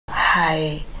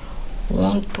I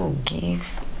want to give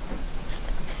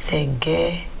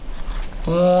Sege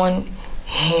one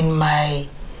in my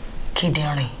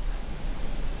kidney.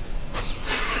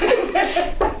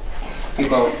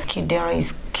 Kidney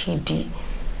is kiddy,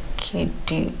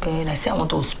 but I say I want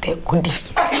to spell kiddy.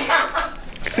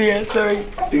 Yeah, sorry.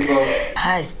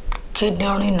 I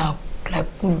kidney now like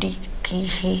kuddy,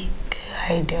 kihi,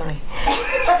 kidney.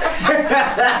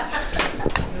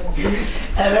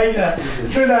 I like that.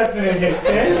 Do that to me again.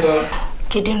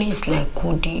 Kidney is like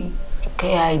kuddy,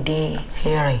 kid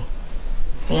hearing.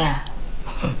 Yeah.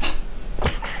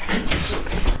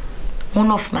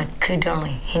 One of my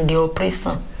kidney in the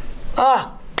operation.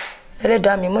 Ah!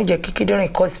 Damn, my kidney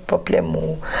cause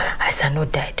problem. I shall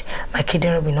not died. My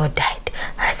kidney will not die.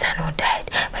 I shall not die.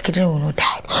 My kidney will not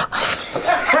die.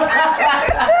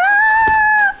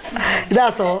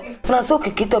 That's all. Now so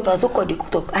kick it up, now so call the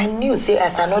cook up. I knew say I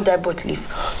shall not die but live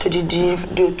to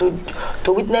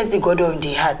witness the God of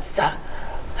the heart, sir.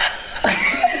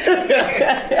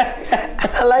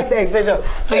 I like the expression.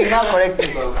 So you now correct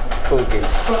it. Okay.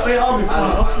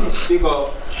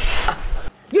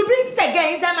 You bring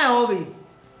Sege inside my office.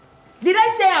 Did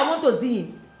I say I want to see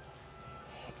him?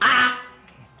 Ah!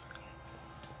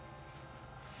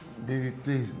 Baby,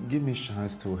 please give me a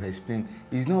chance to explain.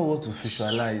 It's not what to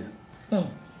visualize.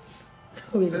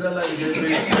 Wait.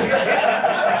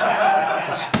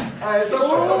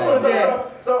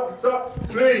 Stop,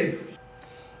 please.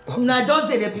 Now just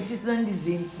the repetition the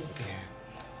same thing.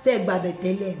 Say Babe,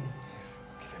 tell him.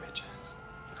 Give him a chance.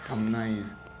 I'm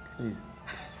nice, please.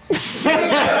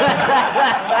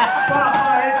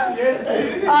 Yes.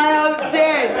 I am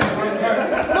dead.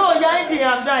 No,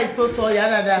 I'm nice. So sorry, I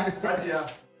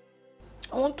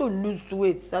want to lose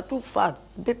weight. I'm too fat.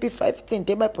 Baby 15.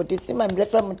 Take my potassium. I'm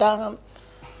left from down.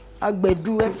 I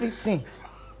do everything.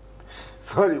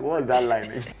 Sorry, what is that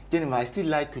line? Jenifa, I still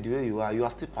like you the way you are. You are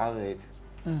still perfect.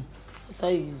 That's how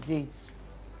you say it.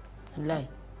 I lie.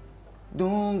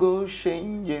 Don't go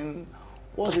changing.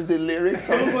 What is the lyrics?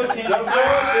 Don't go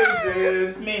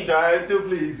changing. Me. Try to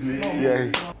please me.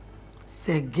 Yes.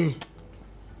 Sege.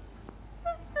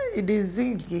 It is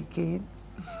sing again.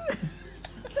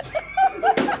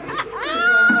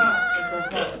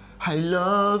 I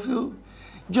love you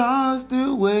just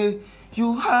the way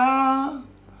you are.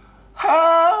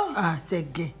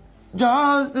 Sege.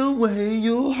 Just the way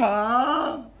you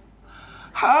are.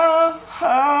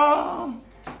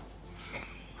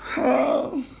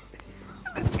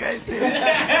 This guy said.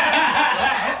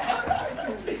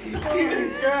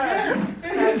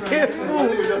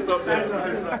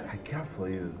 I care for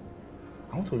you.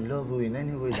 I want to love you in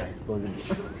any way that is possible.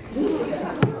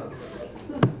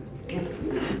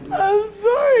 I'm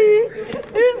sorry.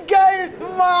 This guy is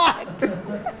mad.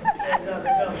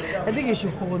 I think you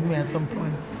should hold me at some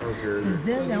point. Okay.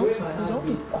 Sincerely, I want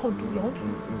to cuddle you.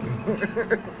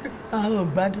 I have a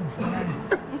bad one.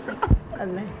 I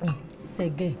like me.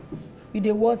 Sege. You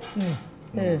the worst me.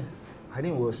 I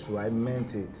didn't wash you, I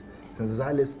meant it.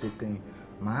 Sincerely speaking,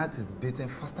 my heart is beating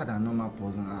faster than normal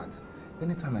person heart.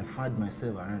 Anytime I find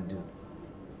myself around you,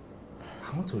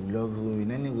 I want to love you in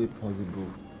any way possible.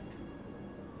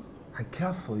 I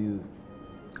care for you.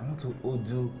 I want to hold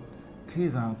you,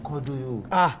 kiss and cuddle you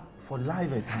for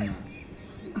life eternal.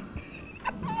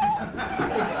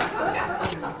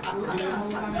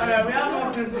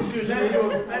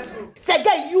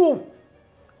 Sege, you!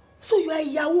 So you are a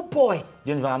Yahoo boy?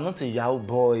 Jenifa, I'm not a Yahoo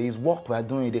boy. It's work we're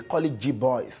doing. They call it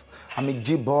G-boys. I'm a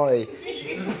G-boy.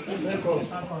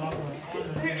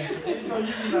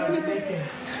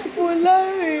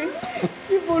 Olari,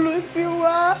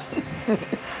 Ibolotiwa.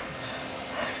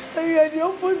 You are the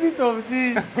opposite of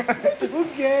this. I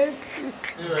don't get.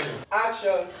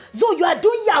 Action. So you are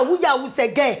doing Yahoo,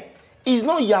 Sege? It's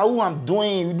not Yahoo I'm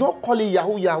doing. You don't call it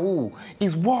Yahoo.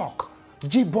 It's work.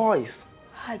 G-boys.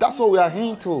 That's what we are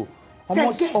into.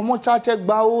 Almost check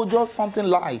bao, just something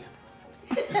light.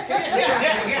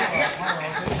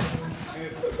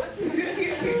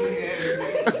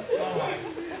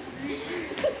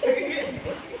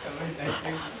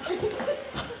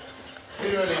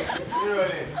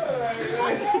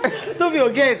 Don't be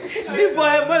again. G-boy,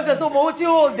 I'm so much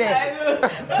hold there.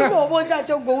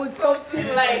 Something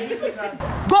like.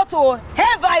 Go to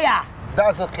Hairfire.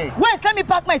 That's okay. Wait, let me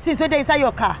pack my things so they're inside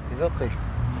your car. It's okay.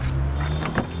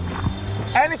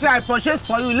 Anything I purchase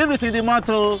for you, leave it in the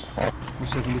motor.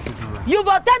 You've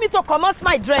told me to commence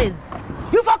my dress.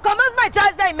 You've commenced my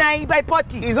trouser in my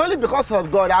potty. It's only because of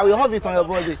God. I will have it on your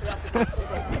body.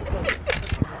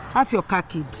 Have your car,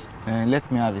 kid.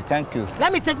 Let me have it. Thank you.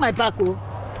 Let me take my back, oh.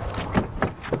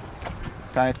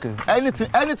 Thank you.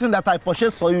 Anything that I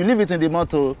purchase for you, leave it in the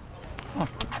motor.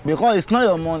 Because it's not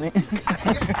your money.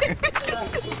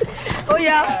 Oh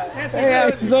yeah.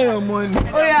 It's not your money.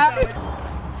 Oh yeah.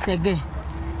 Sege.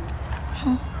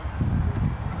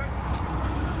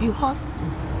 You host me.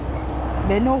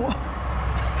 But no.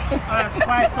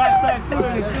 Quiet.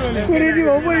 Slowly.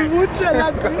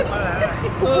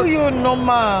 Oh, you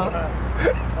normal.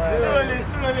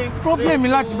 Slowly. Problem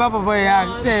láti bá bàbá ya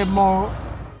tẹ́ mọ̀.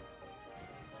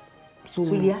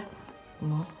 Sulia.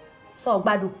 Mo. Sọ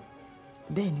gbádùn.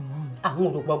 Bẹ́ẹ̀ ni mo. Àwọn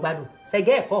òdòpọ̀ gbádùn.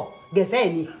 Sẹ́gẹ́ ẹ̀kọ́. Gẹ̀ẹ́sẹ̀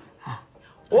ni.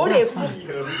 Ó lè fún.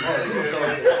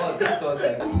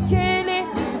 Kíni.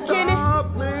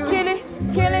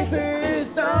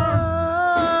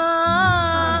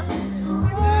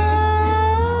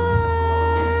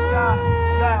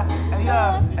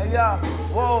 Yeah.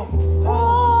 Whoa.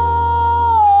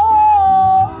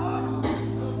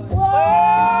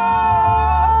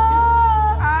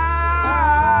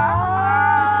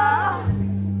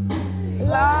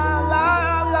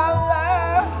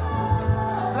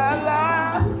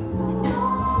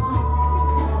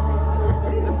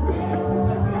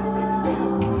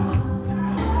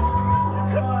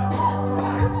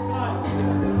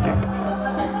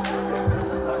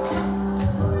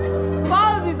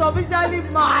 Officially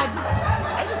mad.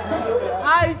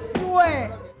 I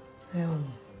swear.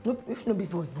 If no be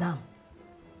for Zam,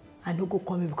 I no go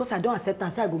come because I don't accept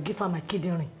and say I go give her my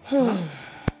kidney.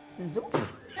 Let's go.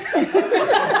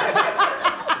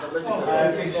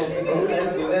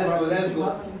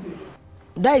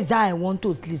 That is how I want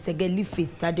to sleep. So get leave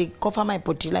face that they cover my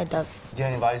body like that.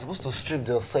 Jenifa, you're supposed to strip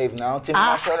yourself now.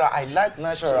 Natural. I like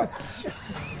natural.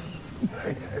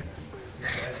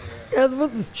 You're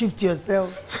supposed to strip to yourself.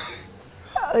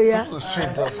 Oh yeah. To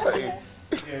strip yourself.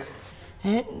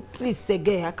 Please,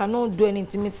 Sege, I cannot do any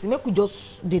intimacy. Make we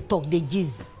just they talk, they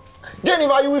jizz.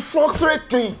 Jenifa, you will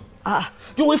frustrate me.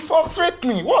 You will frustrate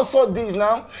me. What's all this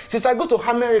now? Since I go to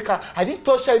America, I didn't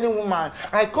touch any woman.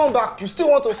 I come back, you still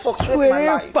want to frustrate my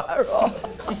life.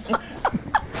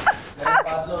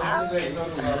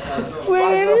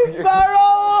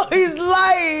 Paro, he's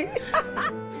lying.